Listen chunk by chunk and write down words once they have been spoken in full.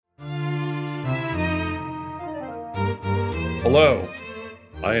Hello,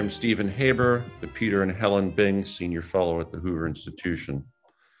 I am Stephen Haber, the Peter and Helen Bing Senior Fellow at the Hoover Institution.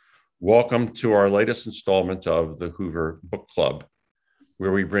 Welcome to our latest installment of the Hoover Book Club,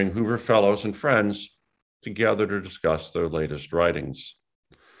 where we bring Hoover Fellows and friends together to discuss their latest writings.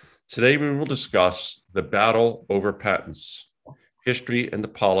 Today, we will discuss The Battle Over Patents, History and the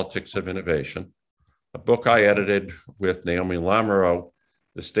Politics of Innovation, a book I edited with Naomi Lamoureux,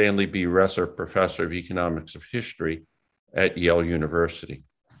 the Stanley B. Resser Professor of Economics of History at Yale University.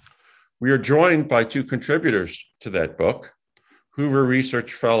 We are joined by two contributors to that book, Hoover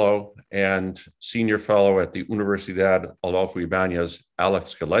Research Fellow and Senior Fellow at the Universidad Adolfo Ibáñez,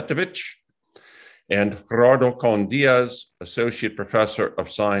 Alex Galetovich, and Gerardo Con Diaz, Associate Professor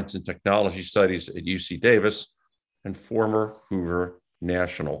of Science and Technology Studies at UC Davis and former Hoover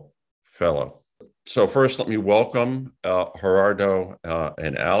National Fellow. So first, let me welcome Gerardo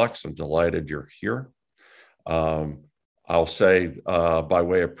and Alex. I'm delighted you're here. I'll say by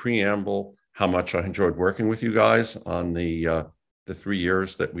way of preamble how much I enjoyed working with you guys on the 3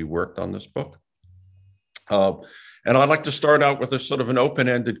 years that we worked on this book. And I'd like to start out with a sort of an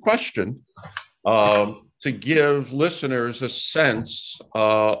open-ended question to give listeners a sense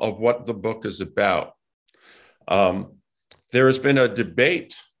of what the book is about. There has been a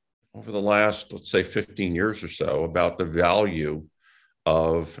debate over the last, let's say, 15 years or so about the value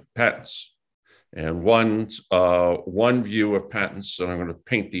of patents. And one view of patents, and I'm going to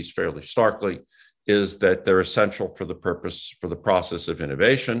paint these fairly starkly, is that they're essential for the process of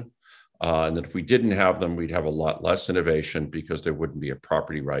innovation. And that if we didn't have them, we'd have a lot less innovation because there wouldn't be a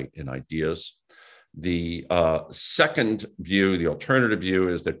property right in ideas. The second view, the alternative view,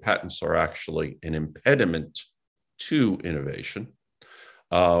 is that patents are actually an impediment to innovation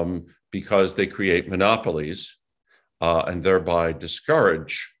because they create monopolies and thereby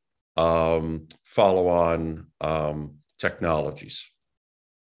discourage follow-on technologies.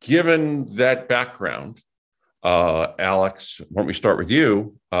 Given that background, Alex, why don't we start with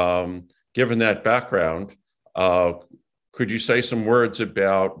you? Given that background, could you say some words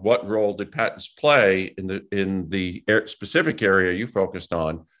about what role did patents play in the specific area you focused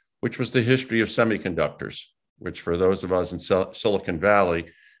on, which was the history of semiconductors, which for those of us in Silicon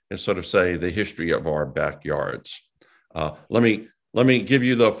Valley is sort of say the history of our backyards. Let me give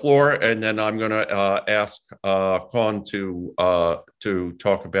you the floor, and then I'm going to ask Con to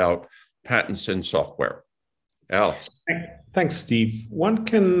talk about patents in software. Alex. Thanks, Steve. One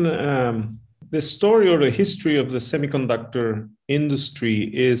can, the story or the history of the semiconductor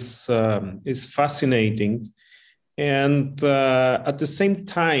industry is fascinating. And at the same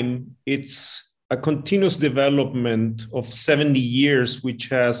time, it's a continuous development of 70 years, which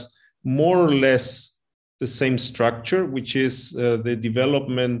has more or less the same structure, which is the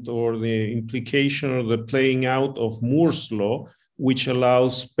development or the implication or the playing out of Moore's law, which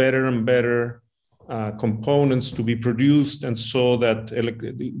allows better and better components to be produced, and so that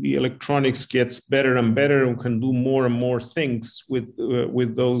the electronics gets better and better and can do more and more things with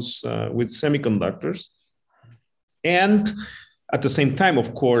semiconductors. And at the same time,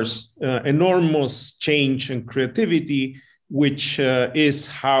 of course, enormous change and creativity, which is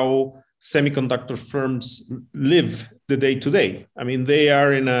how semiconductor firms live the day to day. I mean, they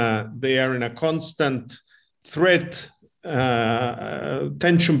are in a constant threat,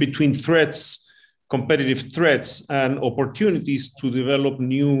 tension between threats, competitive threats, and opportunities to develop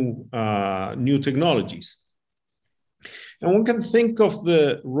new technologies. And one can think of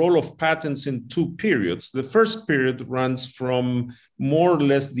the role of patents in two periods. The first period runs from more or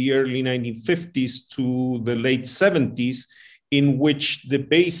less the early 1950s to the late 70s, in which the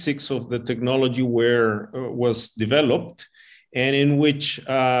basics of the technology was developed, and in which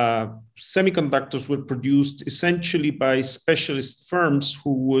semiconductors were produced essentially by specialist firms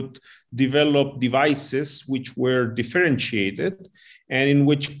who would develop devices which were differentiated, and in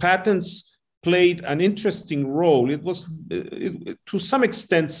which patents played an interesting role. It was, to some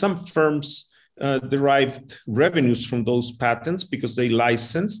extent, some firms derived revenues from those patents because they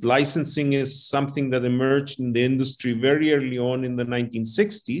licensed. Licensing is something that emerged in the industry very early on in the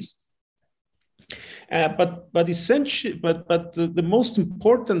 1960s. But essentially, the most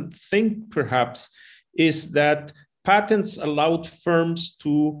important thing perhaps is that patents allowed firms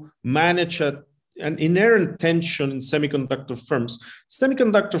to manage an inherent tension in semiconductor firms.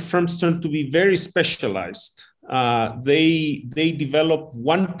 Semiconductor firms tend to be very specialized. They develop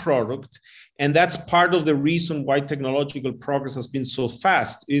one product, and that's part of the reason why technological progress has been so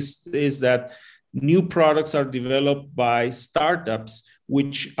fast, is that new products are developed by startups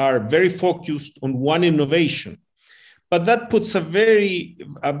which are very focused on one innovation. but that puts a very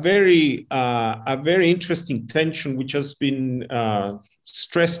interesting tension, which has been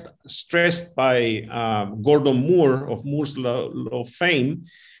stressed by Gordon Moore of Moore's law fame,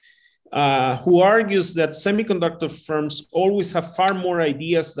 who argues that semiconductor firms always have far more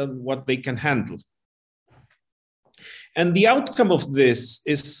ideas than what they can handle. And the outcome of this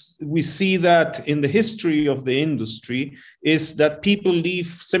is, we see that in the history of the industry, is that people leave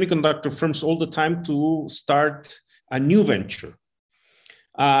semiconductor firms all the time to start a new venture.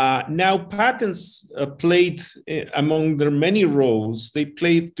 Now, patents played among their many roles. They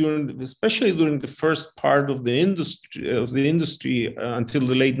played especially during the first part of the industry until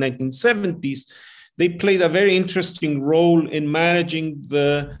the late 1970s. They played a very interesting role in managing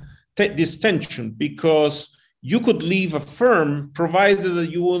this tension, because you could leave a firm provided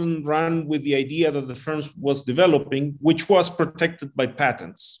that you wouldn't run with the idea that the firm was developing, which was protected by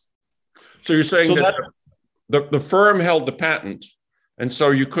patents. So you're saying that the firm held the patent, and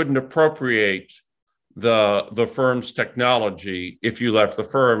so you couldn't appropriate the firm's technology if you left the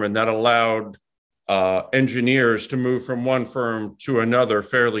firm, and that allowed engineers to move from one firm to another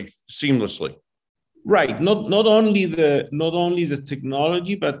fairly seamlessly. Right. Not only the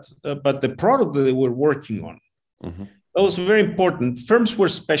technology, but the product that they were working on. Mm-hmm. That was very important. Firms were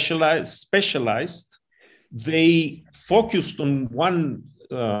specialized. They focused on one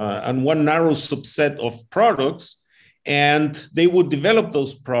narrow subset of products, and they would develop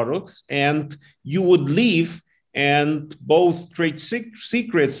those products, and you would leave, and both trade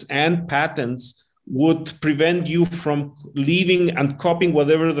secrets and patents would prevent you from leaving and copying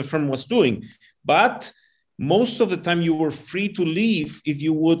whatever the firm was doing. But most of the time you were free to leave if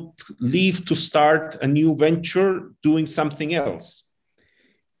you would leave to start a new venture doing something else.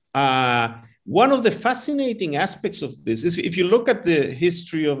 One of the fascinating aspects of this is, if you look at the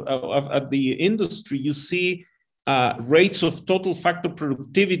history of the industry, you see rates of total factor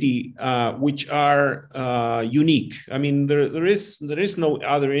productivity, which are unique. I mean, there is no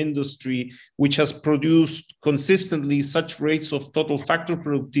other industry which has produced consistently such rates of total factor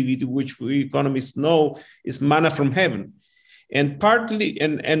productivity, which we economists know is manna from heaven. And partly,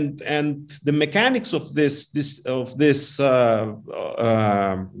 and the mechanics of this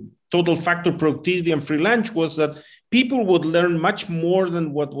total factor productivity and free lunch was that people would learn much more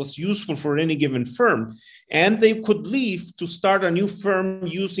than what was useful for any given firm. And they could leave to start a new firm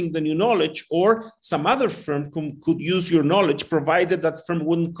using the new knowledge, or some other firm could use your knowledge, provided that firm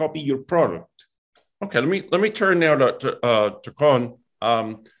wouldn't copy your product. Okay, let me turn now to Con.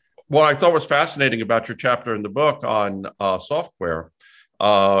 What I thought was fascinating about your chapter in the book on software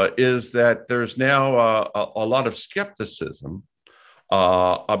is that there's now a lot of skepticism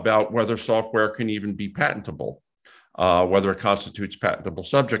about whether software can even be patentable. Whether it constitutes patentable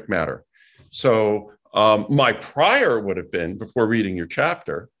subject matter. So my prior would have been, before reading your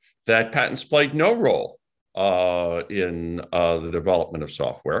chapter, that patents played no role in the development of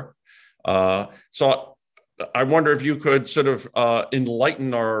software. So I wonder if you could sort of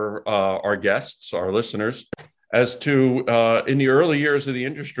enlighten our guests, our listeners, as to in the early years of the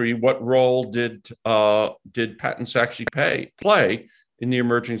industry, what role did patents actually play in the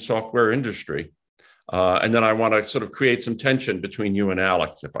emerging software industry? And then I want to sort of create some tension between you and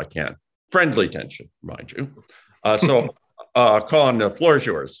Alex, if I can. Friendly tension, mind you. Con, the floor is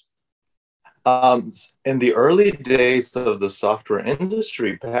yours. In the early days of the software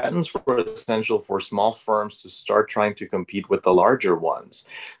industry, patents were essential for small firms to start trying to compete with the larger ones.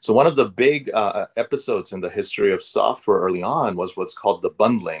 So one of the big episodes in the history of software early on was what's called the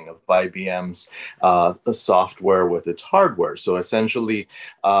bundling of IBM's software with its hardware. So essentially,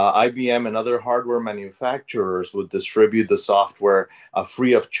 IBM and other hardware manufacturers would distribute the software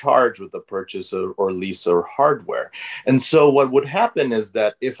free of charge with the purchase or lease of hardware. And so what would happen is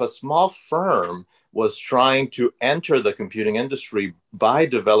that if a small firm was trying to enter the computing industry by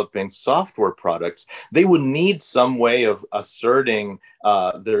developing software products, they would need some way of asserting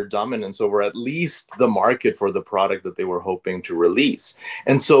their dominance over at least the market for the product that they were hoping to release.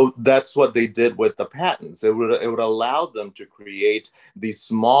 And so that's what they did with the patents. It would allow them to create these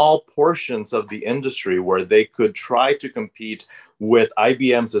small portions of the industry where they could try to compete with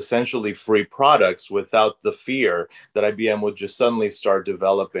IBM's essentially free products without the fear that IBM would just suddenly start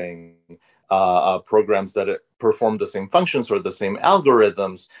developing programs that perform the same functions or the same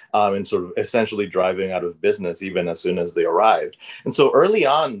algorithms, and sort of essentially driving out of business even as soon as they arrived. And so early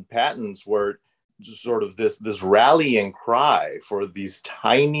on, patents were just sort of this rallying cry for these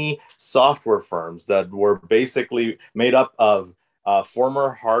tiny software firms that were basically made up of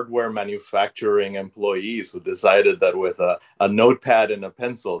former hardware manufacturing employees who decided that with a notepad and a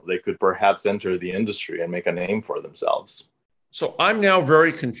pencil, they could perhaps enter the industry and make a name for themselves. So I'm now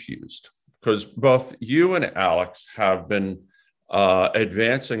very confused because both you and Alex have been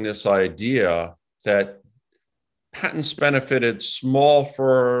advancing this idea that patents benefited small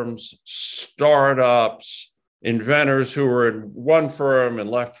firms, startups, inventors who were in one firm and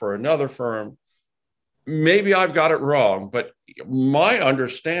left for another firm. Maybe I've got it wrong, but my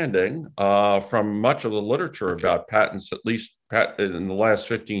understanding from much of the literature about patents, at least in the last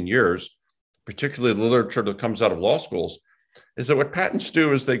 15 years, particularly the literature that comes out of law schools, is that what patents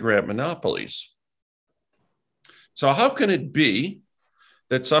do is they grant monopolies. So how can it be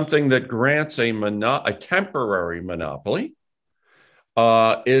that something that grants a temporary monopoly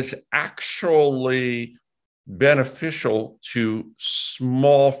is actually beneficial to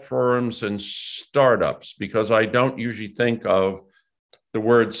small firms and startups? Because I don't usually think of the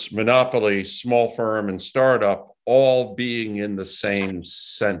words monopoly, small firm, and startup all being in the same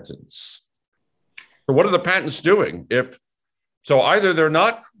sentence. So what are the patents doing? So either they're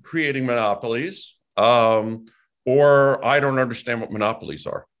not creating monopolies, or I don't understand what monopolies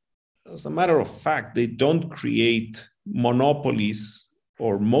are. As a matter of fact, they don't create monopolies,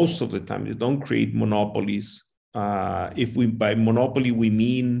 or most of the time, they don't create monopolies. If by monopoly, we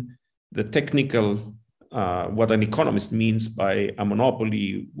mean the technical, what an economist means by a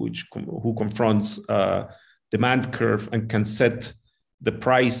monopoly, who confronts demand curve and can set the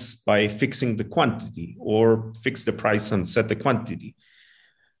price by fixing the quantity, or fix the price and set the quantity.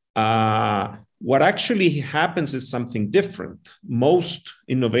 What actually happens is something different. Most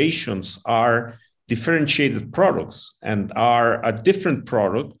innovations are differentiated products and are a different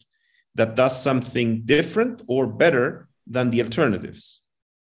product that does something different or better than the alternatives.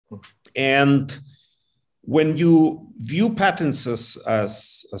 And when you view patents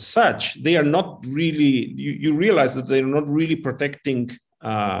as such, they are not really, you realize that they're not really protecting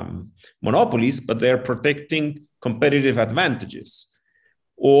monopolies, but they're protecting competitive advantages,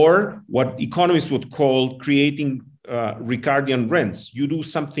 or what economists would call creating Ricardian rents. You do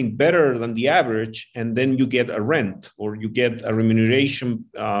something better than the average, and then you get a rent, or you get a remuneration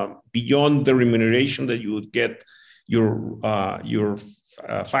beyond the remuneration that you would get your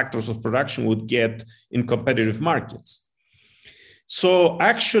factors of production would get in competitive markets. So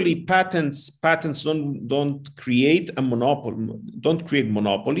actually, patents don't create a monopoly, don't create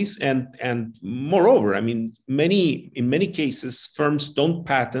monopolies, and moreover, I mean, in many cases, firms don't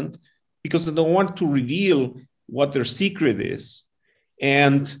patent because they don't want to reveal what their secret is,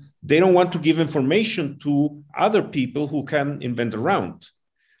 and they don't want to give information to other people who can invent around.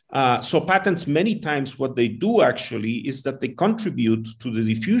 So patents, many times, what they do actually is that they contribute to the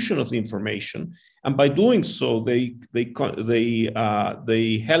diffusion of the information, and by doing so, they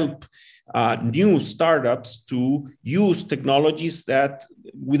help new startups to use technologies that,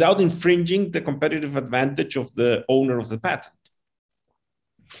 without infringing the competitive advantage of the owner of the patent.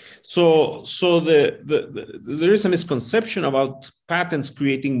 So there is a misconception about patents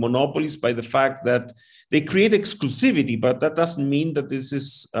creating monopolies by the fact that they create exclusivity, but that doesn't mean that this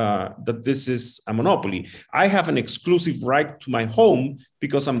is a monopoly. I have an exclusive right to my home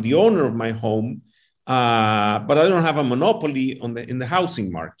because I'm the owner of my home, but I don't have a monopoly in the housing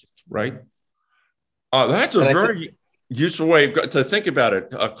market, right? That's a very useful way to think about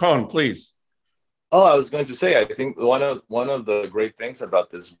it. Con, please. Oh, I was going to say, I think one of the great things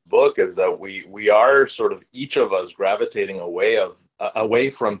about this book is that we are sort of, each of us, gravitating away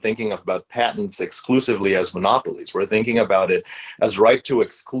from thinking about patents exclusively as monopolies. We're thinking about it as right to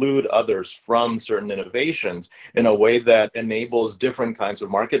exclude others from certain innovations in a way that enables different kinds of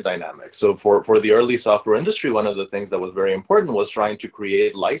market dynamics. So for the early software industry, one of the things that was very important was trying to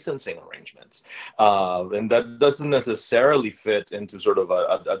create licensing arrangements. And that doesn't necessarily fit into sort of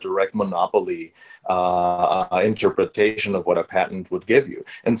a direct monopoly interpretation of what a patent would give you.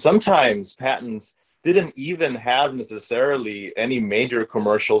 And sometimes patents didn't even have necessarily any major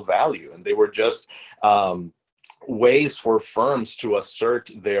commercial value, and they were just ways for firms to assert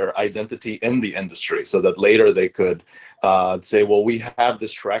their identity in the industry so that later they could say, well, we have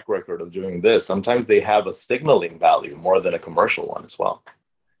this track record of doing this. Sometimes they have a signaling value more than a commercial one as well.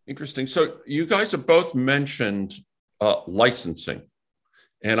 Interesting. So you guys have both mentioned licensing,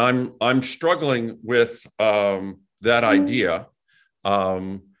 and I'm struggling with that idea.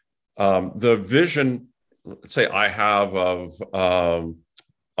 The vision, let's say, I have of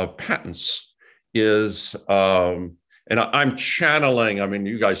patents is, and I'm channeling. I mean,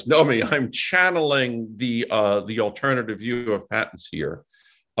 you guys know me. I'm channeling the alternative view of patents here.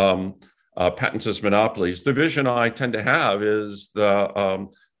 patents as monopolies. The vision I tend to have is the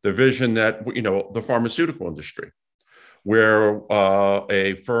vision that, the pharmaceutical industry, where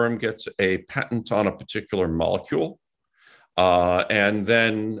a firm gets a patent on a particular molecule and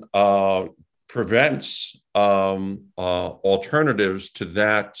then prevents alternatives to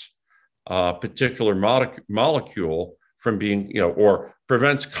that particular molecule from being, or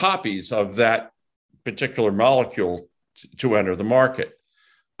prevents copies of that particular molecule to enter the market.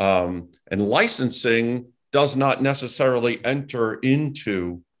 And licensing does not necessarily enter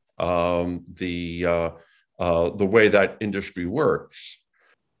into the way that industry works.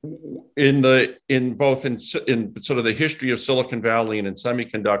 In both sort of the history of Silicon Valley and in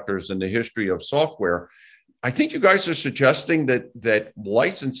semiconductors and the history of software, I think you guys are suggesting that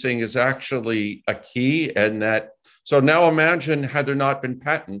licensing is actually a key, and that, so now imagine, had there not been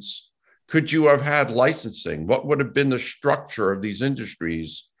patents, could you have had licensing? What would have been the structure of these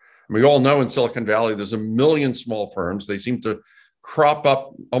industries? We all know in Silicon Valley, there's a million small firms. They seem to crop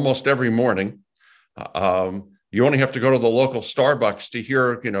up almost every morning. You only have to go to the local Starbucks to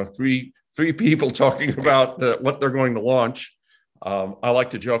hear, three people talking about what they're going to launch. I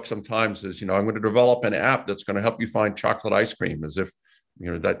like to joke sometimes is, I'm going to develop an app that's going to help you find chocolate ice cream, as if,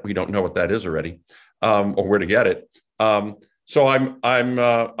 that we don't know what that is already, or where to get it. So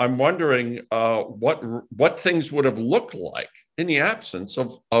I'm wondering what things would have looked like in the absence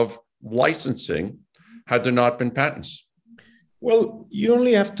of licensing had there not been patents. Well, you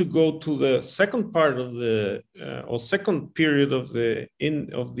only have to go to the second part of the or second period of the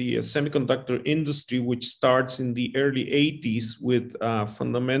semiconductor industry, which starts in the early 80s with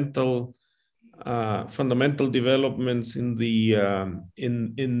fundamental developments in the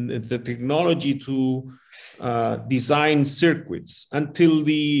technology to design circuits until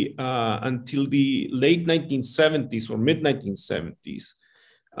the late 1970s or mid 1970s.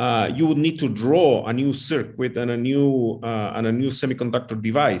 You would need to draw a new circuit and a new semiconductor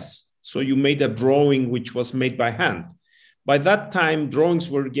device. So you made a drawing which was made by hand. By that time, drawings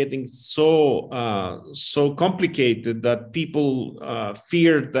were getting so complicated that people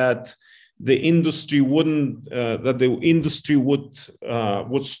feared that the industry would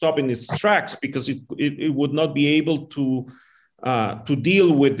stop in its tracks because it would not be able to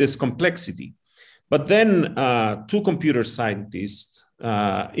deal with this complexity. But then two computer scientists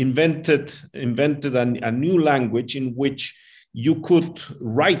invented a new language in which you could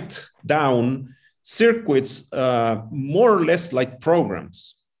write down circuits more or less like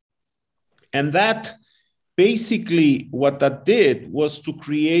programs. And that basically what that did was to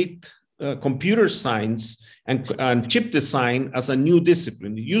create computer science and chip design as a new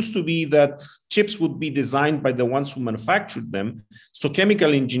discipline. It used to be that chips would be designed by the ones who manufactured them. So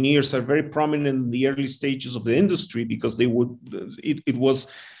chemical engineers are very prominent in the early stages of the industry because it was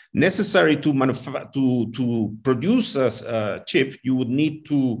necessary to produce a chip. You would need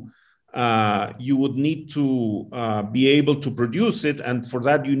to be able to produce it, and for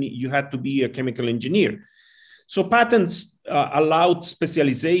that you had to be a chemical engineer. So patents allowed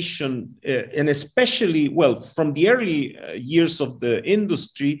specialization, and especially, from the early years of the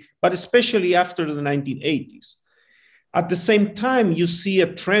industry, but especially after the 1980s. At the same time, you see a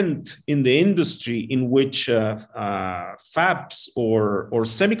trend in the industry in which fabs or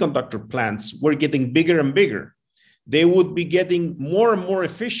semiconductor plants were getting bigger and bigger. They would be getting more and more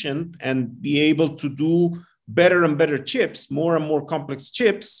efficient and be able to do better and better chips, more and more complex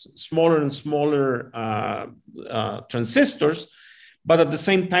chips, smaller and smaller transistors, but at the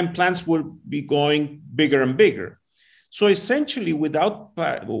same time, plants would be going bigger and bigger. So essentially,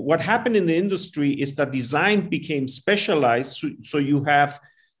 what happened in the industry is that design became specialized. So you have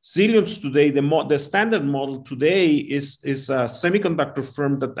Zillions today. The standard model today is a semiconductor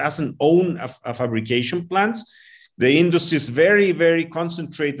firm that doesn't own a fabrication plants. The industry is very, very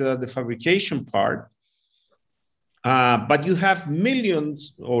concentrated at the fabrication part. But you have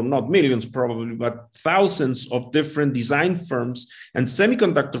millions, or not millions probably, but thousands of different design firms and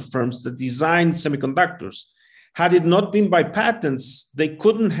semiconductor firms that design semiconductors. Had it not been by patents, they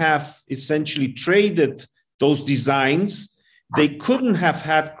couldn't have essentially traded those designs. They couldn't have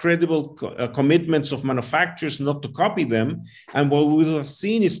had credible commitments of manufacturers not to copy them. And what we will have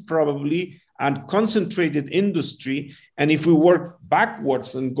seen is probably a concentrated industry. And if we work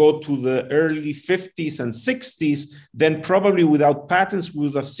backwards and go to the early 50s and 60s, then probably without patents, we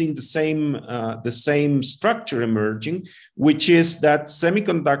would have seen the same structure emerging, which is that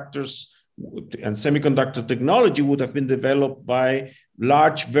semiconductors and semiconductor technology would have been developed by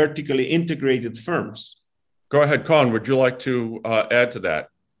large vertically integrated firms. Go ahead, Con. Would you like to add to that?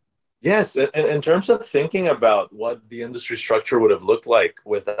 Yes, and in terms of thinking about what the industry structure would have looked like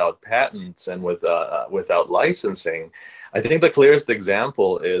without patents and without licensing, I think the clearest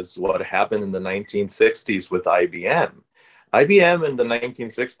example is what happened in the 1960s with IBM. IBM in the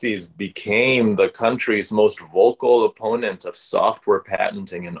 1960s became the country's most vocal opponent of software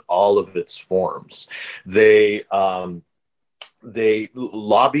patenting in all of its forms. They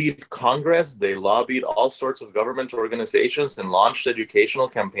lobbied Congress, they lobbied all sorts of government organizations and launched educational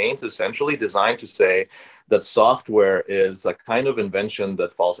campaigns essentially designed to say that software is a kind of invention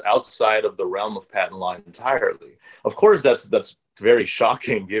that falls outside of the realm of patent law entirely. Of course, that's very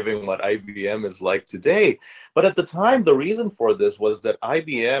shocking given what IBM is like today. But at the time, the reason for this was that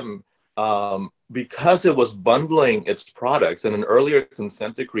IBM, because it was bundling its products, and an earlier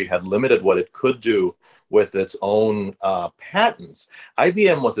consent decree had limited what it could do with its own patents,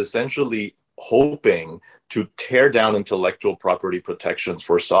 IBM was essentially hoping to tear down intellectual property protections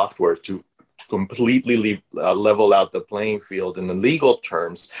for software to completely level out the playing field in the legal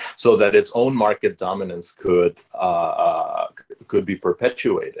terms so that its own market dominance could be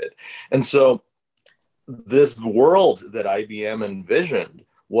perpetuated. And so this world that IBM envisioned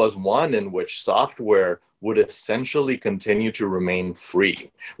was one in which software would essentially continue to remain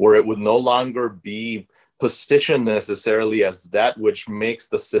free, where it would no longer be positioned necessarily as that which makes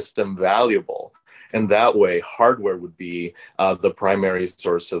the system valuable. And that way, hardware would be the primary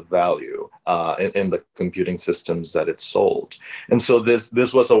source of value in the computing systems that it sold. And so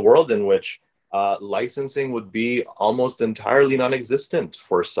this was a world in which licensing would be almost entirely non-existent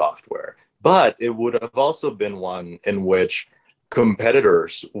for software. But it would have also been one in which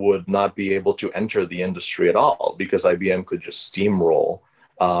competitors would not be able to enter the industry at all because IBM could just steamroll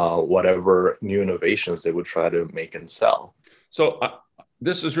whatever new innovations they would try to make and sell. So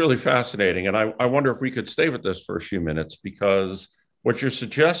this is really fascinating. And I wonder if we could stay with this for a few minutes, because what you're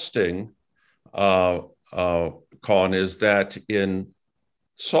suggesting, Con, is that in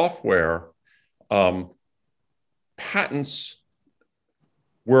software, patents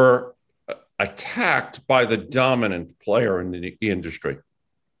were attacked by the dominant player in the industry.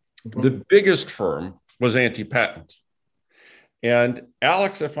 Mm-hmm. The biggest firm was anti-patent. And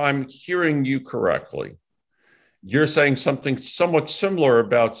Alex, if I'm hearing you correctly, you're saying something somewhat similar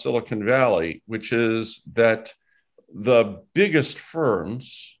about Silicon Valley, which is that the biggest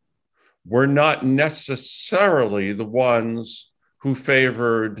firms were not necessarily the ones who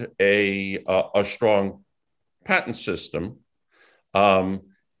favored a strong patent system,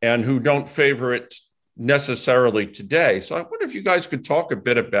 and who don't favor it necessarily today. So I wonder if you guys could talk a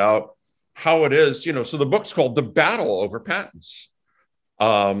bit about how it is, so the book's called The Battle Over Patents.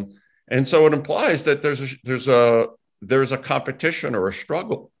 And so it implies that there's a competition or a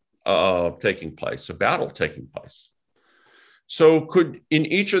struggle taking place, a battle taking place. So could, in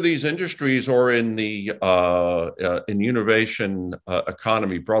each of these industries or in the innovation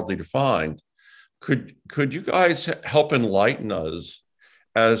economy broadly defined, could you guys help enlighten us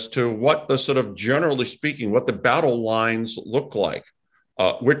as to what the sort of, generally speaking, what the battle lines look like?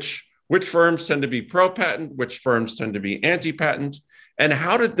 Which firms tend to be pro-patent, which firms tend to be anti-patent, and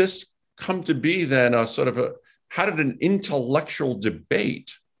how did this come to be then how did an intellectual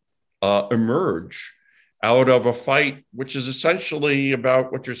debate emerge out of a fight, which is essentially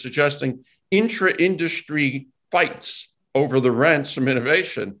about what you're suggesting, intra-industry fights over the rents from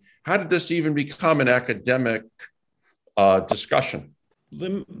innovation? How did this even become an academic discussion?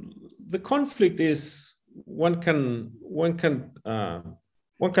 The conflict is, one can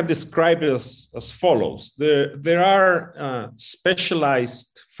describe it as follows. There are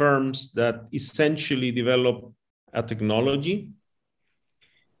specialized firms that essentially develop a technology,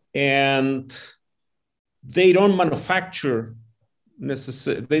 and they don't manufacture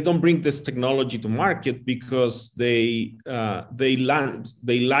necessarily. They don't bring this technology to market because they license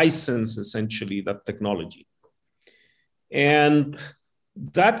essentially that technology, and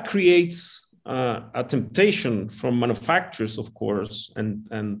that creates a temptation from manufacturers, of course,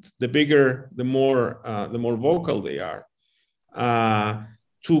 and the bigger, the more vocal they are,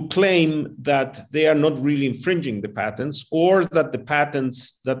 to claim that they are not really infringing the patents, or that the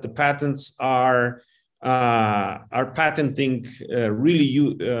patents are patenting really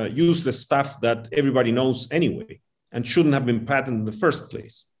useless stuff that everybody knows anyway and shouldn't have been patented in the first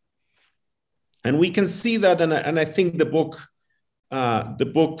place. And we can see that, and I think the book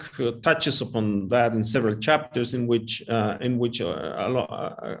touches upon that in several chapters, in which along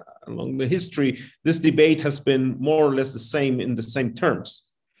the history, this debate has been more or less the same in the same terms.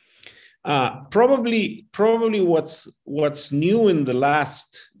 Probably what's new in the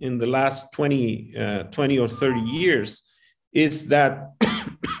last 20 or 30 years is that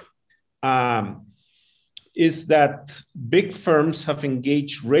is that big firms have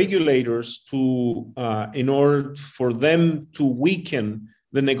engaged regulators in order for them to weaken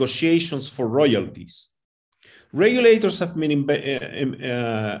the negotiations for royalties. Regulators have been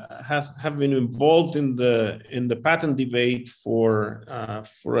involved in the patent debate for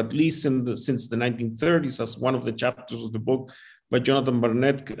at least since the 1930s, as one of the chapters of the book by Jonathan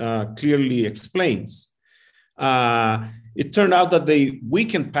Barnett clearly explains. It turned out that they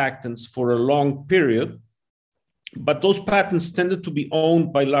weakened patents for a long period, but those patents tended to be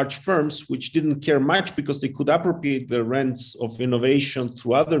owned by large firms, which didn't care much because they could appropriate the rents of innovation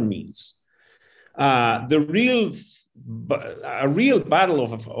through other means. A real battle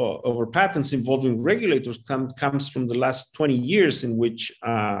over patents involving regulators comes from the last 20 years, in which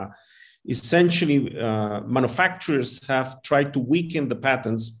essentially manufacturers have tried to weaken the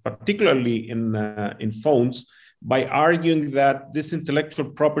patents, particularly in phones, by arguing that this intellectual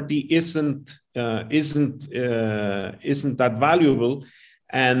property isn't that valuable,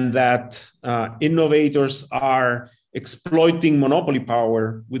 and that innovators are exploiting monopoly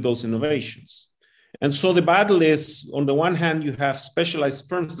power with those innovations. And so the battle is, on the one hand, you have specialized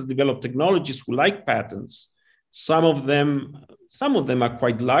firms that develop technologies who like patents. Some of them are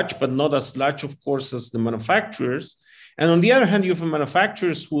quite large, but not as large, of course, as the manufacturers. And on the other hand, you have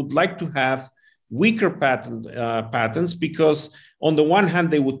manufacturers who would like to have weaker patents, because on the one hand,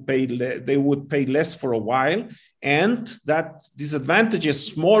 they would pay less for a while, and that disadvantages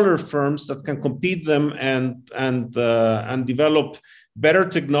smaller firms that can compete them and develop better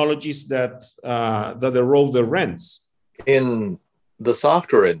technologies that erode their rents. In the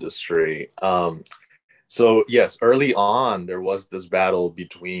software industry, so yes, early on, there was this battle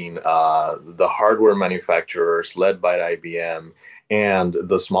between the hardware manufacturers led by IBM and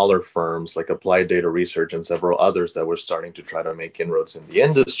the smaller firms like Applied Data Research and several others that were starting to try to make inroads in the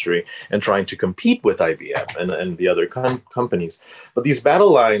industry and trying to compete with IBM and the other companies. But these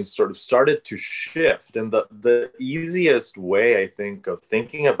battle lines sort of started to shift. And the easiest way, I think, of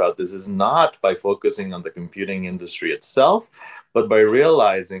thinking about this is not by focusing on the computing industry itself, but by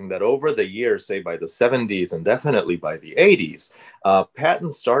realizing that over the years, say by the 70s and definitely by the 80s,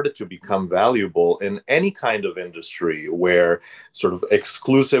 patents started to become valuable in any kind of industry where sort of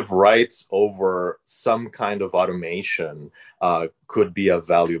exclusive rights over some kind of automation could be a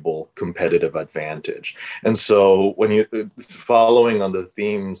valuable competitive advantage. And so when you, following on the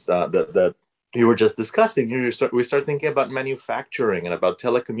themes that you were just discussing, we start thinking about manufacturing and about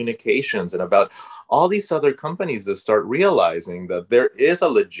telecommunications and about all these other companies that start realizing that there is a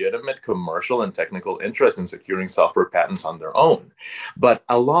legitimate commercial and technical interest in securing software patents on their own. But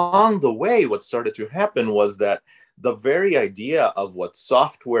along the way, what started to happen was that the very idea of what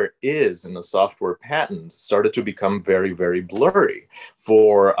software is in a software patent started to become very, very blurry.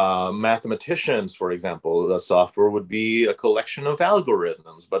 For mathematicians, for example, the software would be a collection of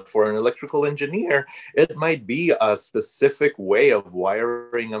algorithms, but for an electrical engineer, it might be a specific way of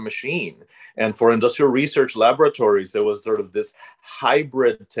wiring a machine. And for industrial research laboratories, there was sort of this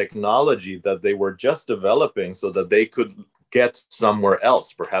hybrid technology that they were just developing so that they could get somewhere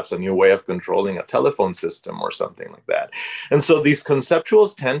else, perhaps a new way of controlling a telephone system or something like that. And so these conceptual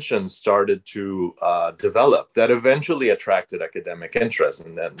tensions started to develop that eventually attracted academic interest.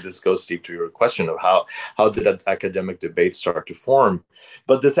 And then this goes, Steve, to your question of how did an academic debate start to form?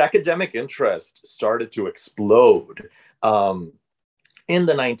 But this academic interest started to explode in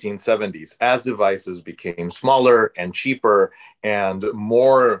the 1970s as devices became smaller and cheaper and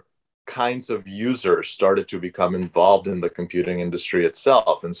more kinds of users started to become involved in the computing industry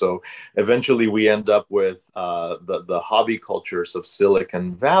itself. And so eventually we end up with the hobby cultures of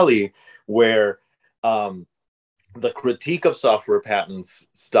Silicon Valley, where the critique of software patents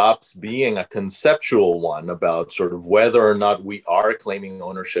stops being a conceptual one about sort of whether or not we are claiming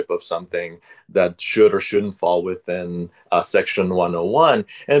ownership of something that should or shouldn't fall within Section 101.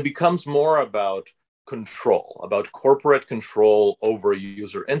 And it becomes more about control, about corporate control over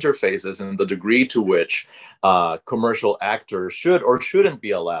user interfaces and the degree to which commercial actors should or shouldn't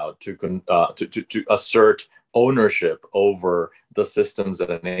be allowed to assert ownership over the systems that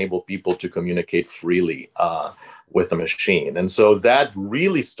enable people to communicate freely with a machine. And so that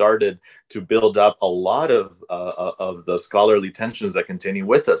really started to build up a lot of the scholarly tensions that continue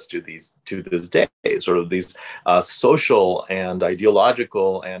with us to this day, sort of these social and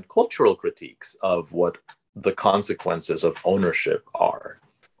ideological and cultural critiques of what the consequences of ownership are.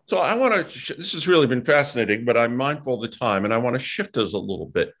 So I want to, this has really been fascinating, but I'm mindful of the time and I want to shift us a little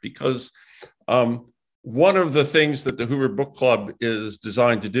bit because one of the things that the Hoover Book Club is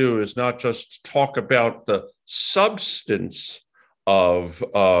designed to do is not just talk about the substance of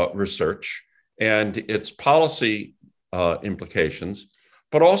research and its policy implications,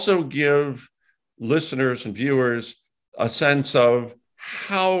 but also give listeners and viewers a sense of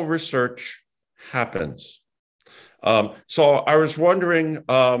how research happens. So I was wondering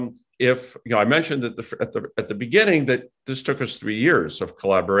if, I mentioned at the beginning that this took us 3 years of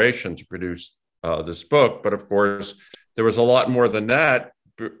collaboration to produce this book, but of course, there was a lot more than that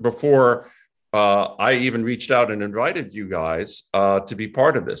before I even reached out and invited you guys to be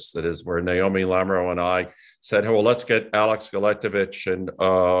part of this. That is where Naomi Lamoureux and I said, well, let's get Alex Galetovich and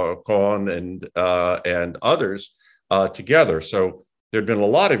Kohn and others together. So there'd been a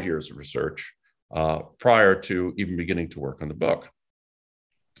lot of years of research prior to even beginning to work on the book.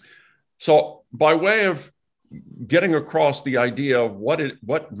 So by way of getting across the idea of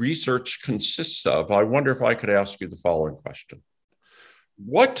what research consists of, I wonder if I could ask you the following question.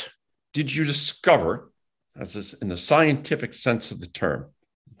 What did you discover, as in the scientific sense of the term?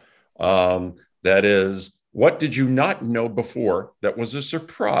 That is, what did you not know before that was a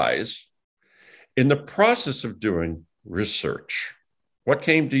surprise in the process of doing research? What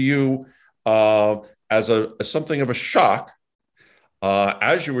came to you as something of a shock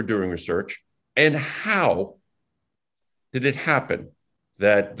as you were doing research, and how did it happen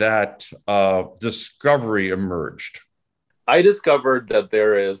that discovery emerged? I discovered that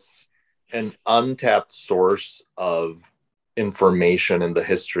there is an untapped source of information in the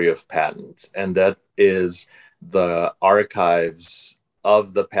history of patents, and that is the archives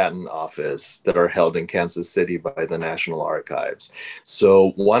of the patent office that are held in Kansas City by the National Archives. So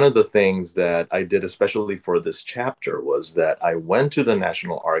one of the things that I did, especially for this chapter, was that I went to the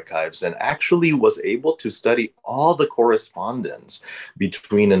National Archives and actually was able to study all the correspondence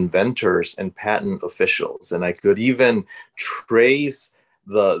between inventors and patent officials. And I could even trace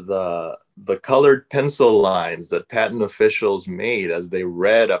the colored pencil lines that patent officials made as they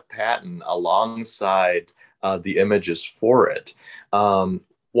read a patent alongside the images for it.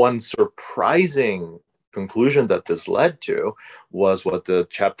 One surprising conclusion that this led to was what the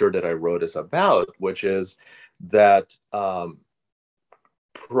chapter that I wrote is about, which is that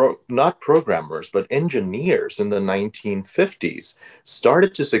not programmers, but engineers in the 1950s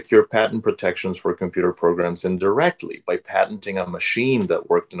started to secure patent protections for computer programs indirectly by patenting a machine that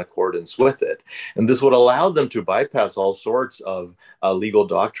worked in accordance with it. And this would allow them to bypass all sorts of legal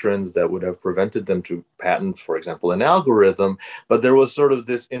doctrines that would have prevented them to patent, for example, an algorithm. But there was sort of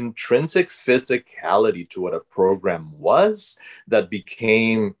this intrinsic physicality to what a program was that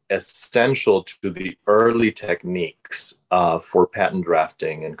became essential to the early techniques for patent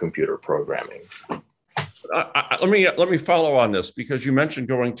drafting and computer programming. Let me follow on this, because you mentioned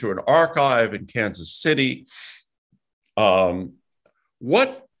going to an archive in Kansas City. How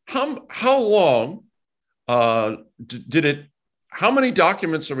long did it? How many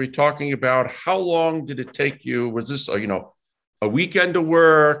documents are we talking about? How long did it take you? Was this a weekend of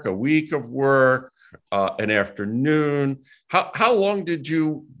work, a week of work, an afternoon? How long did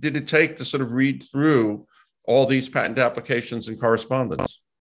it take to sort of read through all these patent applications and correspondence?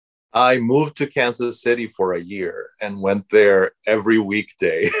 I moved to Kansas City for a year and went there every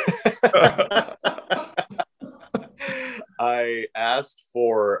weekday. I asked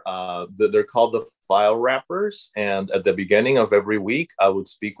for, they're called the file wrappers. And at the beginning of every week, I would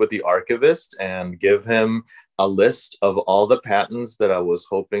speak with the archivist and give him a list of all the patents that I was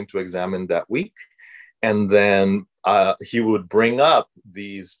hoping to examine that week. And then he would bring up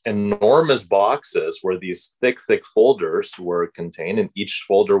these enormous boxes where these thick folders were contained, and each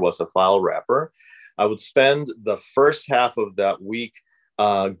folder was a file wrapper. I would spend the first half of that week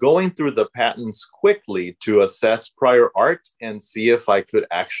going through the patents quickly to assess prior art and see if I could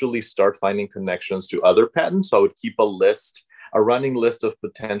actually start finding connections to other patents. So I would keep a running list of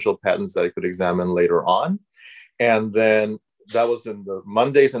potential patents that I could examine later on. And then that was in the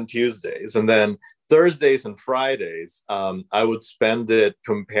Mondays and Tuesdays. And then Thursdays and Fridays, I would spend it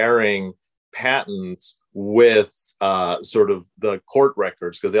comparing patents with sort of the court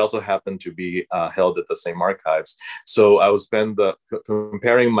records, because they also happen to be held at the same archives. So I would spend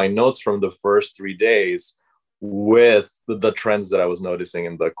comparing my notes from the first 3 days with the trends that I was noticing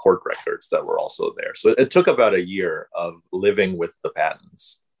in the court records that were also there. So it took about a year of living with the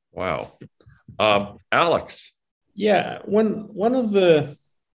patents. Wow. Alex. Yeah, one of the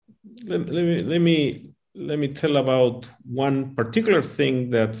let me tell about one particular thing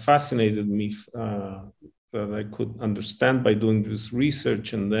that fascinated me that I could understand by doing this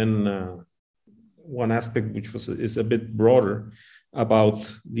research, and then one aspect which is a bit broader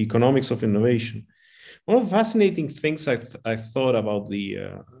about the economics of innovation. One of the fascinating things I thought about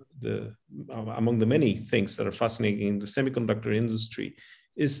the among the many things that are fascinating in the semiconductor industry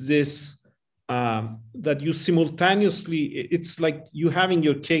is this, that you simultaneously, it's like you having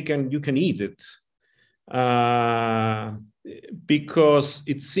your cake and you can eat it. Because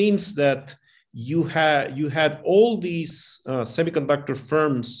it seems that you had all these semiconductor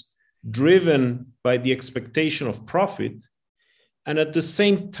firms driven by the expectation of profit, and at the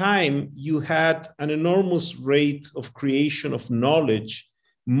same time you had an enormous rate of creation of knowledge,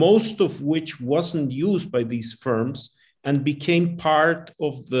 most of which wasn't used by these firms and became part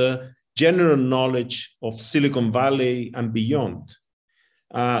of the general knowledge of Silicon Valley and beyond.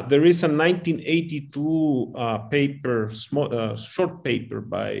 There is a 1982 paper, short paper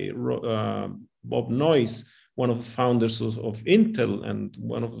by Bob Noyce, one of the founders of Intel and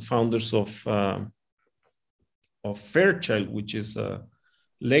one of the founders of Fairchild, which is a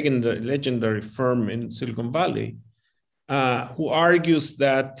legendary firm in Silicon Valley, who argues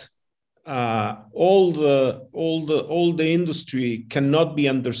that all the industry cannot be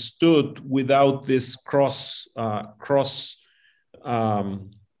understood without this cross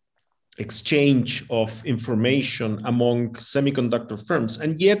exchange of information among semiconductor firms,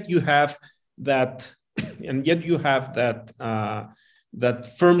 and yet you have that,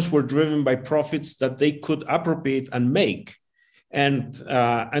 that firms were driven by profits that they could appropriate and make, and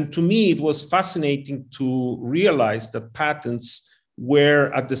to me it was fascinating to realize that patents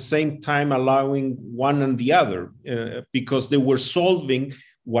were at the same time allowing one and the other, because they were solving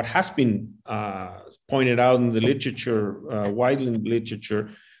what has been pointed out in the literature, widely in the literature,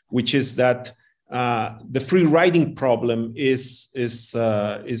 which is that the free riding problem is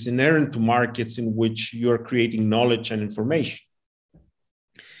inherent to markets in which you're creating knowledge and information.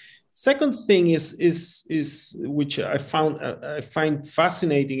 Second thing is which I find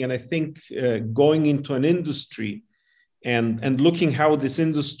fascinating, and I think going into an industry and looking how this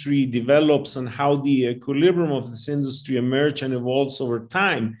industry develops and how the equilibrium of this industry emerges and evolves over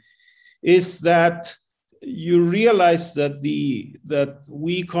time, is that you realize that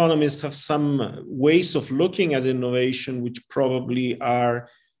we economists have some ways of looking at innovation which probably are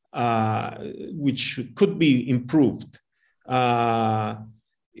which could be improved.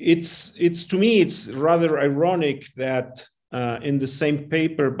 It's to me it's rather ironic that in the same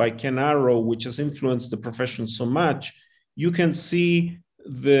paper by Ken Arrow, which has influenced the profession so much, you can see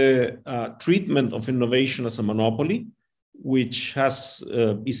the treatment of innovation as a monopoly, which has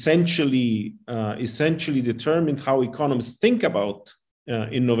essentially determined how economists think about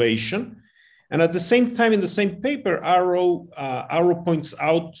innovation. And at the same time, in the same paper, Arrow points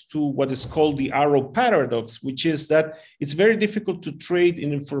out to what is called the Arrow paradox, which is that it's very difficult to trade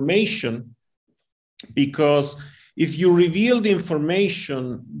in information, because if you reveal the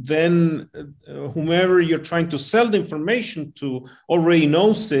information, then whomever you're trying to sell the information to already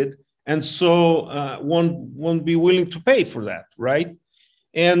knows it, and so won't be willing to pay for that, right?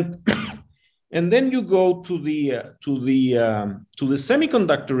 And then you go to the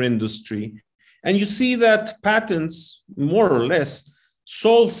semiconductor industry, and you see that patents, more or less,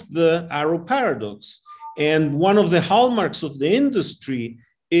 solve the Arrow paradox. And one of the hallmarks of the industry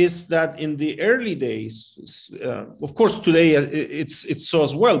is that in the early days, of course today it's so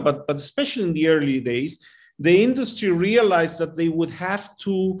as well, but especially in the early days, the industry realized that they would have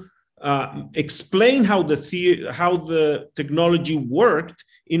to explain how the technology worked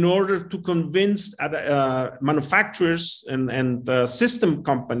in order to convince manufacturers and system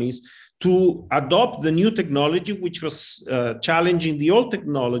companies to adopt the new technology, which was challenging the old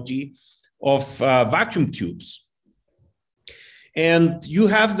technology of vacuum tubes. And you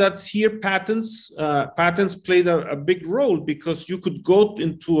have that here, patents played a big role, because you could go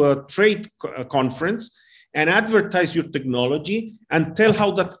into a trade conference and advertise your technology and tell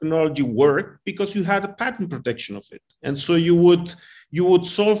how that technology worked, because you had a patent protection of it. And so you would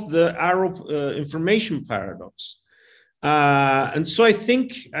solve the Arrow information paradox. And so I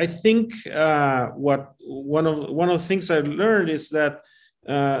think what one of the things I learned is that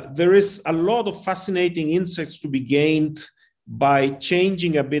there is a lot of fascinating insights to be gained by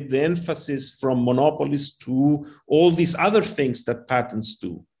changing a bit the emphasis from monopolies to all these other things that patents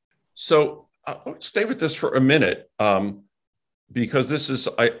do. So I'll stay with this for a minute, because this is,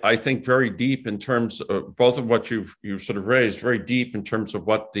 I think, very deep in terms of both of what you've sort of raised, very deep in terms of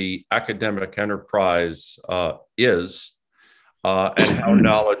what the academic enterprise is and how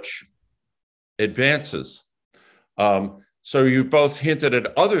knowledge advances. So you both hinted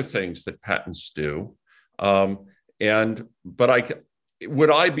at other things that patents do, but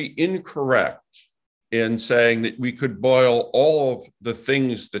would I be incorrect in saying that we could boil all of the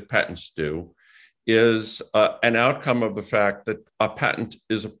things that patents do is an outcome of the fact that a patent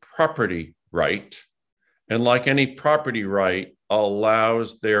is a property right. And like any property right,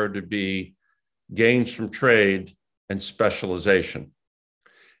 allows there to be gains from trade and specialization.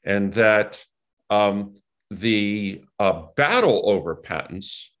 And that the battle over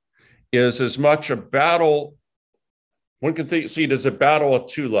patents is as much a battle, one can see it as a battle at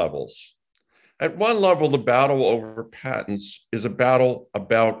two levels. At one level, the battle over patents is a battle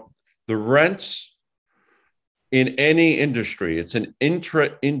about the rents in any industry. It's an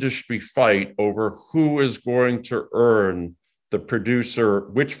intra-industry fight over who is going to earn the producer,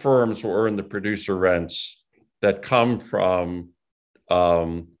 which firms will earn the producer rents that come from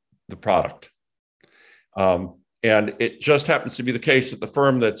the product. And it just happens to be the case that the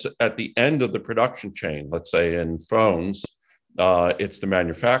firm that's at the end of the production chain, let's say in phones, it's the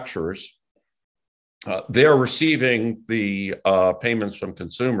manufacturers, they're receiving the payments from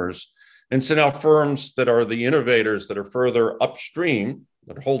consumers. And so now firms that are the innovators that are further upstream,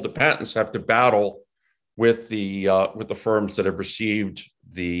 that hold the patents, have to battle with the firms that have received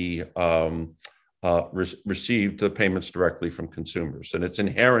the payments directly from consumers. And it's an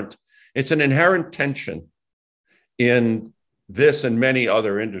inherent tension in this and many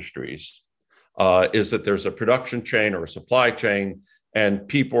other industries, is that there's a production chain or a supply chain, and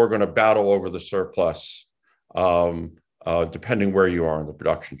people are going to battle over the surplus, depending where you are in the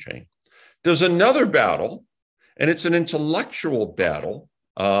production chain. There's another battle, and it's an intellectual battle.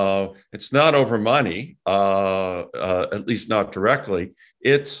 It's not over money, at least not directly.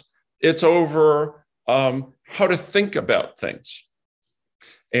 It's over how to think about things.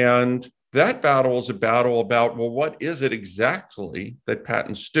 And that battle is a battle about, well, what is it exactly that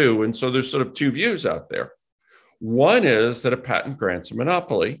patents do? And so there's sort of two views out there. One is that a patent grants a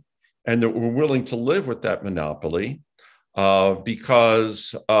monopoly, and that we're willing to live with that monopoly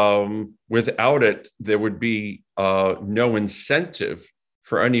because without it, there would be no incentive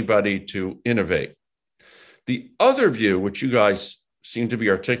for anybody to innovate. The other view, which you guys seem to be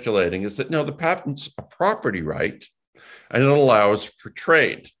articulating, is that no, the patent's a property right, and it allows for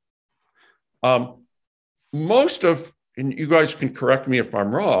trade. Most of, and you guys can correct me if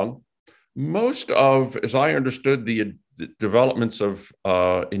I'm wrong, most of, as I understood the developments of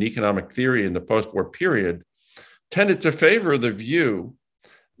in economic theory in the post-war period, tended to favor the view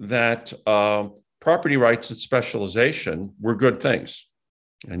that property rights and specialization were good things.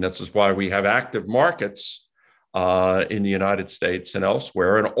 And this is why we have active markets in the United States and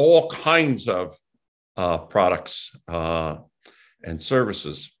elsewhere, and all kinds of products and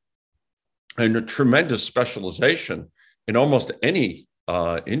services, and a tremendous specialization in almost any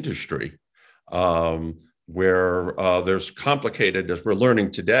industry where there's complicated, as we're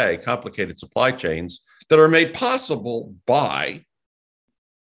learning today, complicated supply chains that are made possible by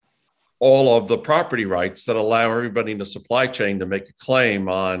all of the property rights that allow everybody in the supply chain to make a claim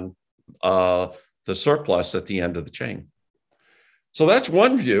on the surplus at the end of the chain. So that's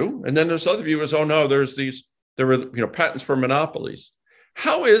one view. And then there's other view is, oh no, there were patents for monopolies.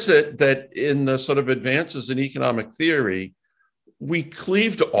 How is it that in the sort of advances in economic theory, we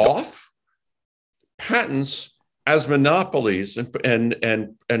cleaved off patents as monopolies and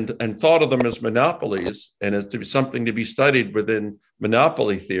thought of them as monopolies and as to be something to be studied within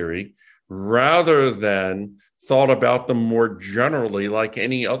monopoly theory, rather than thought about them more generally like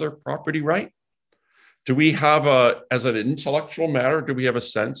any other property right? Do we have as an intellectual matter, do we have a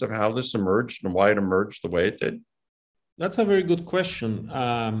sense of how this emerged and why it emerged the way it did? That's a very good question.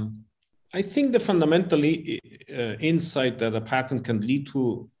 I think the fundamental insight that a patent can lead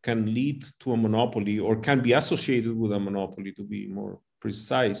to a monopoly, or can be associated with a monopoly, to be more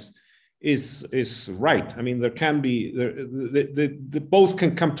precise, is right. I mean, there can be the both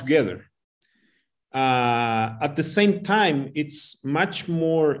can come together. At the same time, it's much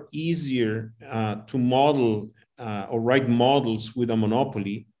more easier to model or write models with a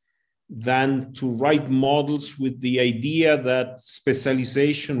monopoly than to write models with the idea that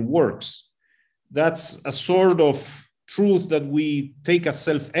specialization works. That's a sort of truth that we take as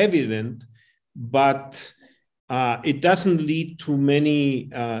self-evident, but it doesn't lead to many,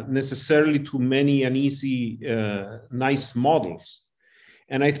 necessarily to many and easy, nice models.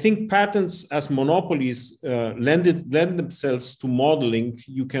 And I think patents as monopolies lend themselves to modeling.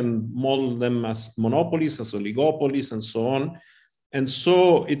 You can model them as monopolies, as oligopolies, and so on. And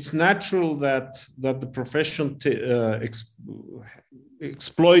so it's natural that the profession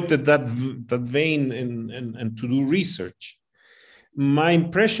exploited that vein and to do research. My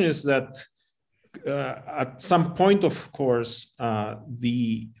impression is that at some point, of course,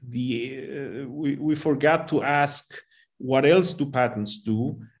 we forgot to ask what else do patents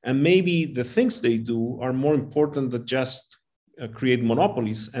do, and maybe the things they do are more important than just create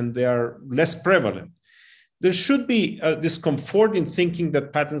monopolies, and they are less prevalent. There should be discomfort in thinking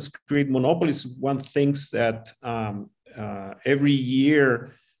that patents create monopolies. One thinks that every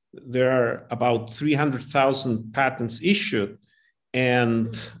year there are about 300,000 patents issued,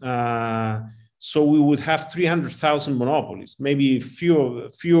 and so we would have 300,000 monopolies, maybe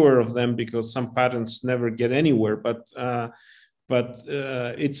fewer of them because some patents never get anywhere, but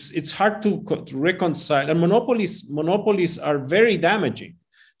it's hard to reconcile. And monopolies are very damaging.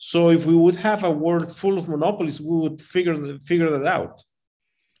 So if we would have a world full of monopolies, we would figure that out.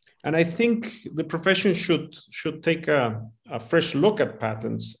 And I think the profession should take a fresh look at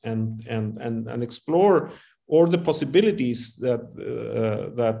patents and explore all the possibilities that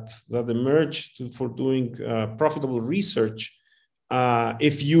emerge for doing profitable research.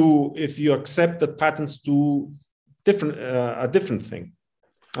 If you accept that patents do a different thing,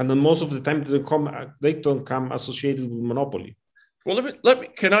 and then most of the time they don't come associated with monopoly. Well, let me.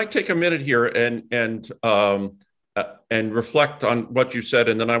 Can I take a minute here and reflect on what you said,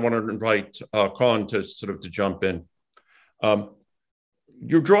 and then I want to invite Colin to jump in.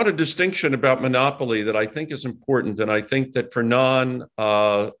 You drawn a distinction about monopoly that I think is important, and I think that for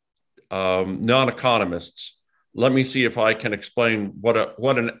non-economists, let me see if I can explain what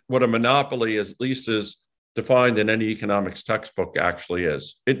a monopoly is, at least is defined in any economics textbook, actually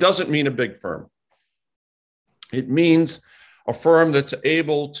is. It doesn't mean a big firm. It means a firm that's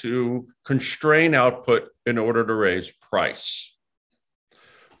able to constrain output in order to raise price.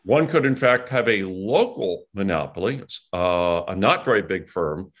 One could, in fact, have a local monopoly, a not very big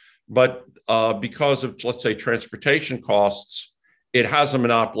firm, but because of, let's say, transportation costs, it has a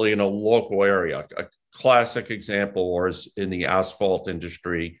monopoly in a local area. A classic example is in the asphalt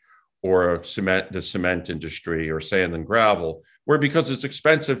industry or the cement industry or sand and gravel, where because it's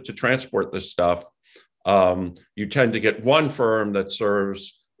expensive to transport this stuff, you tend to get one firm that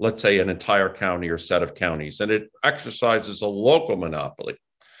serves, let's say, an entire county or set of counties, and it exercises a local monopoly.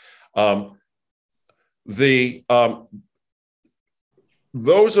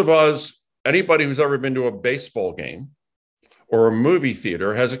 Those of us, anybody who's ever been to a baseball game or a movie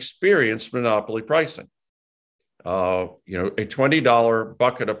theater has experienced monopoly pricing. A $20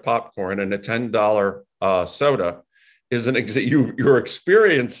 bucket of popcorn and a $10 soda is you're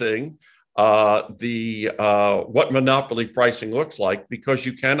experiencing what monopoly pricing looks like, because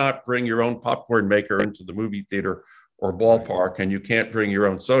you cannot bring your own popcorn maker into the movie theater or ballpark, and you can't bring your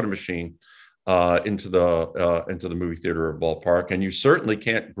own soda machine into the movie theater or ballpark, and you certainly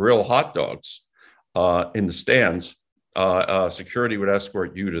can't grill hot dogs in the stands. Security would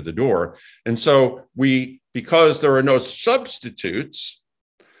escort you to the door, and so because there are no substitutes,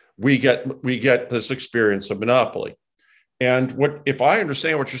 we get this experience of monopoly. And if I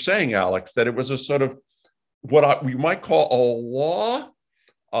understand what you're saying, Alex, that it was a sort of what we might call a law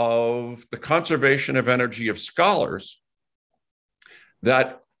of the conservation of energy of scholars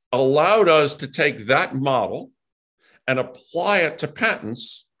that allowed us to take that model and apply it to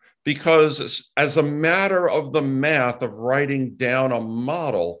patents, because as a matter of the math of writing down a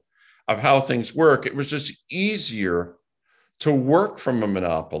model of how things work, it was just easier to work from a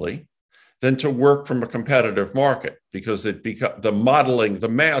monopoly than to work from a competitive market, because the modeling, the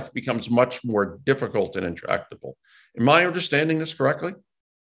math becomes much more difficult and intractable. Am I understanding this correctly?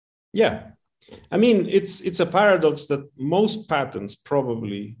 Yeah. I mean, it's a paradox that most patents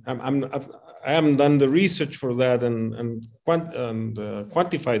probably, I haven't done the research for that and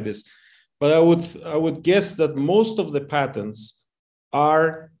quantify this, but I would guess that most of the patents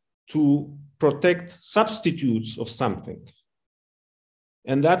are to protect substitutes of something.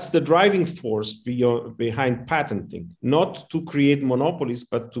 And that's the driving force behind patenting, not to create monopolies,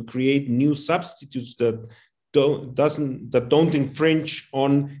 but to create new substitutes that don't infringe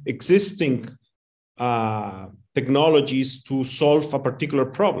on existing technologies to solve a particular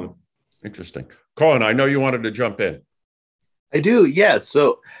problem. Interesting. Colin, I know you wanted to jump in. I do, yes.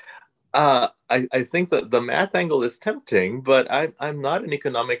 So I think that the math angle is tempting, but I'm not an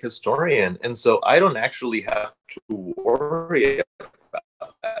economic historian, and so I don't actually have to worry about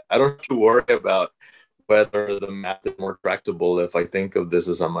that. I don't have to worry about whether the math is more tractable if I think of this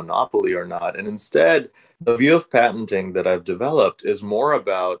as a monopoly or not. And instead, the view of patenting that I've developed is more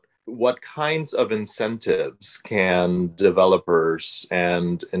about what kinds of incentives can developers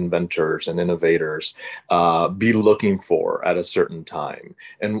and inventors and innovators be looking for at a certain time.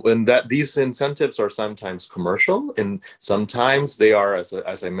 And when these incentives are sometimes commercial, and sometimes they are,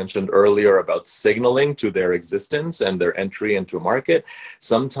 as I mentioned earlier, about signaling to their existence and their entry into a market.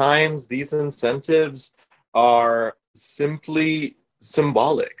 Sometimes these incentives are simply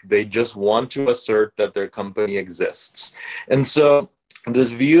symbolic. They just want to assert that their company exists. And so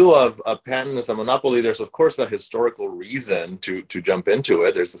this view of a patent as a monopoly, there's of course a historical reason to jump into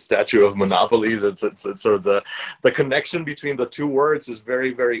it. There's a statute of monopolies. It's sort of the connection between the two words is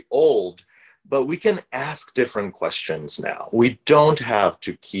very, very old. But we can ask different questions now. We don't have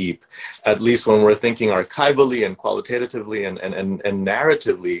to keep, at least when we're thinking archivally and qualitatively and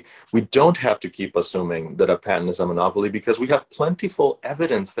narratively, we don't have to keep assuming that a patent is a monopoly, because we have plentiful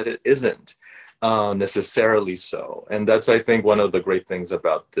evidence that it isn't necessarily so. And that's, I think, one of the great things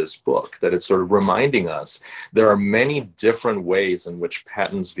about this book, that it's sort of reminding us there are many different ways in which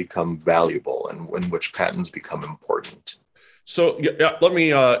patents become valuable and in which patents become important. So yeah, let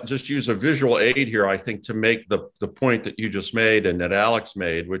me just use a visual aid here, I think, to make the point that you just made and that Alex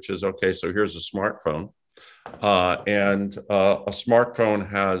made, which is, okay, so here's a smartphone. And a smartphone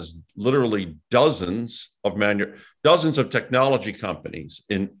has literally dozens of technology companies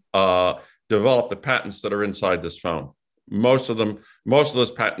develop the patents that are inside this phone. Most of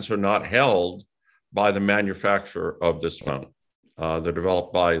those patents are not held by the manufacturer of this phone. They're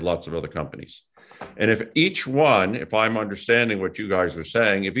developed by lots of other companies. And if I'm understanding what you guys are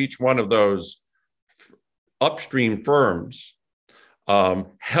saying, if each one of those upstream firms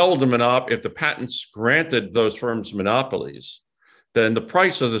held a monopoly, if the patents granted those firms monopolies, then the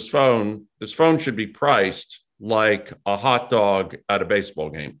price of this phone should be priced like a hot dog at a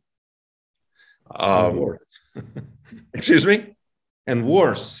baseball game. Excuse me? And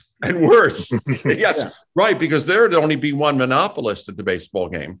worse. And worse. Yes, Yeah. Right, because there'd only be one monopolist at the baseball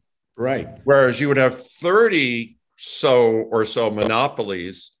game. Right. Whereas you would have 30 or so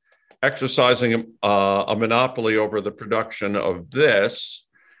monopolies exercising a monopoly over the production of this.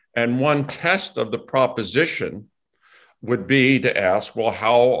 And one test of the proposition would be to ask, well,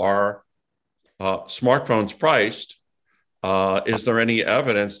 how are smartphones priced? Is there any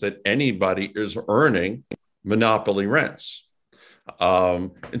evidence that anybody is earning monopoly rents?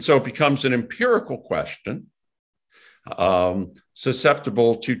 And so it becomes an empirical question,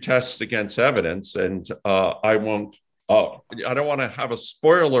 susceptible to tests against evidence. And I don't want to have a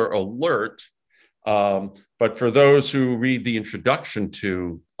spoiler alert, but for those who read the introduction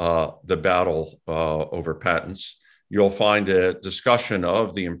to the battle over patents, you'll find a discussion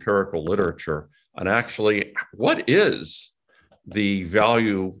of the empirical literature and actually what is the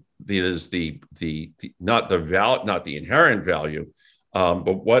value that is not the inherent value,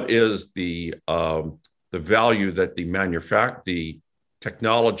 but what is the value that the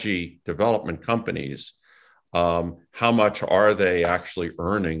technology development companies, how much are they actually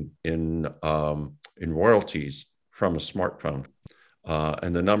earning in royalties from a smartphone?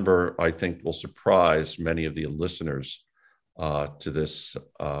 And the number, I think, will surprise many of the listeners to this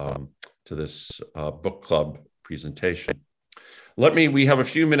book club presentation. We have a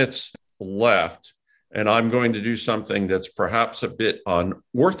few minutes left, and I'm going to do something that's perhaps a bit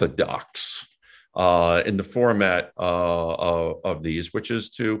unorthodox in the format of these, which is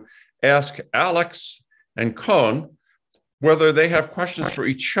to ask Alex and Con whether they have questions for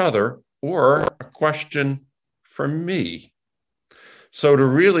each other or a question for me. So to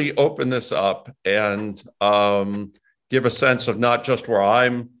really open this up and give a sense of not just where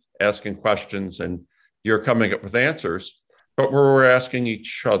I'm asking questions and you're coming up with answers, but where we're asking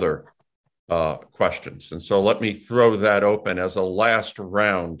each other questions. And so let me throw that open as a last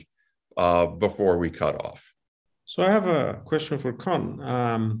round before we cut off. So I have a question for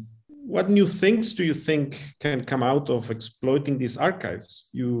Con. What new things do you think can come out of exploiting these archives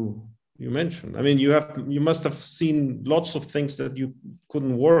you mentioned? I mean, you must have seen lots of things that you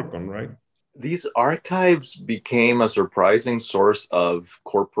couldn't work on, right? These archives became a surprising source of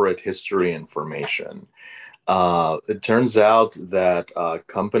corporate history information. It turns out that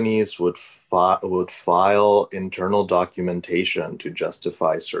companies would file internal documentation to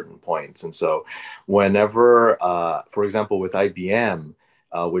justify certain points. And so whenever, for example, with IBM,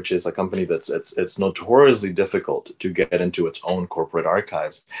 which is a company it's notoriously difficult to get into its own corporate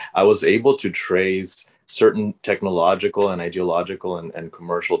archives, I was able to trace certain technological and ideological and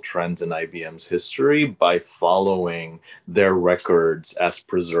commercial trends in IBM's history by following their records as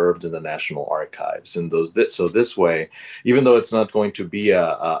preserved in the National Archives. And so this way, even though it's not going to be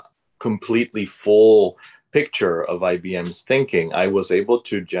a completely full picture of IBM's thinking, I was able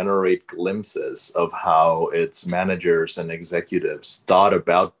to generate glimpses of how its managers and executives thought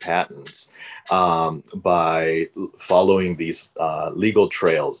about patents by following these legal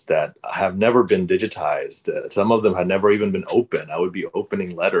trails that have never been digitized. Some of them had never even been opened. I would be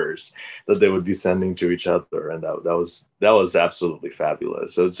opening letters that they would be sending to each other, and that was absolutely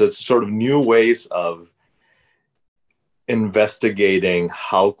fabulous. So it's sort of new ways of investigating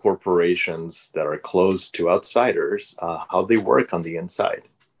how corporations that are closed to outsiders, how they work on the inside.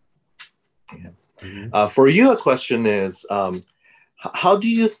 Yeah. Mm-hmm. For you, a question is, how do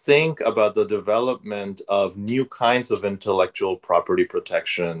you think about the development of new kinds of intellectual property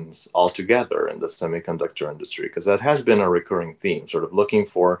protections altogether in the semiconductor industry? Because that has been a recurring theme, sort of looking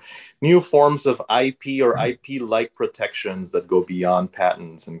for new forms of IP or IP-like protections that go beyond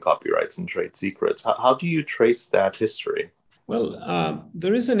patents and copyrights and trade secrets. How do you trace that history? Well,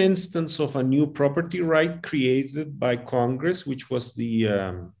 there is an instance of a new property right created by Congress, which was the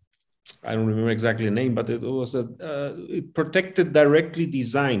I don't remember exactly the name, but it protected directly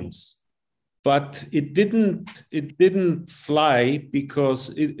designs, but it didn't fly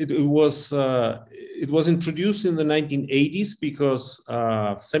because it was introduced in the 1980s because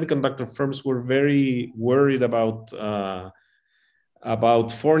semiconductor firms were very worried about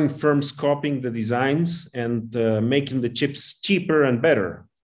foreign firms copying the designs and making the chips cheaper and better,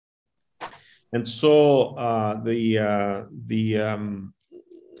 and so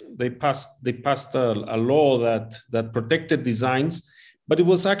they passed a law that protected designs, but it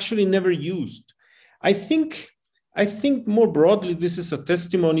was actually never used. I think more broadly, this is a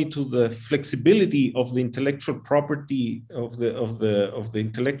testimony to the flexibility of the intellectual property of the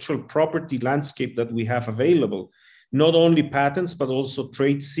intellectual property landscape that we have available. Not only patents, but also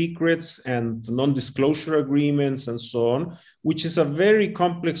trade secrets and non-disclosure agreements and so on, which is a very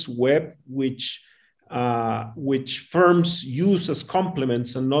complex web which firms use as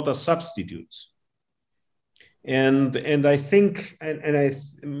complements and not as substitutes. And I think,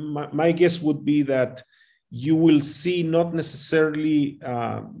 my guess would be that you will see not necessarily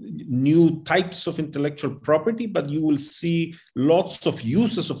new types of intellectual property, but you will see lots of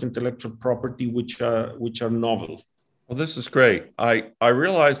uses of intellectual property which are novel. Well, this is great. I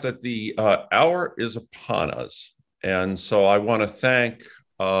realize that the hour is upon us, and so I want to thank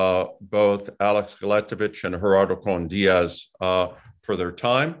both Alex Galetovich and Gerardo Cohen-Diaz for their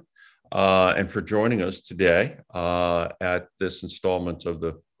time and for joining us today at this installment of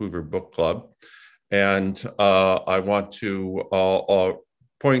the Hoover Book Club. And I want to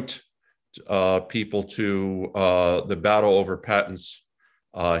point people to the battle over patents,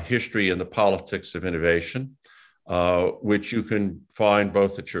 history and the politics of innovation, which you can find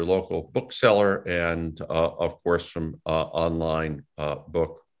both at your local bookseller and, of course, from online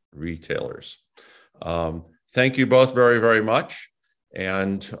book retailers. Thank you both very, very much.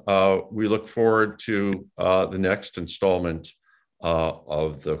 And we look forward to the next installment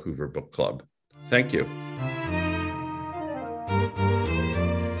of the Hoover Book Club. Thank you.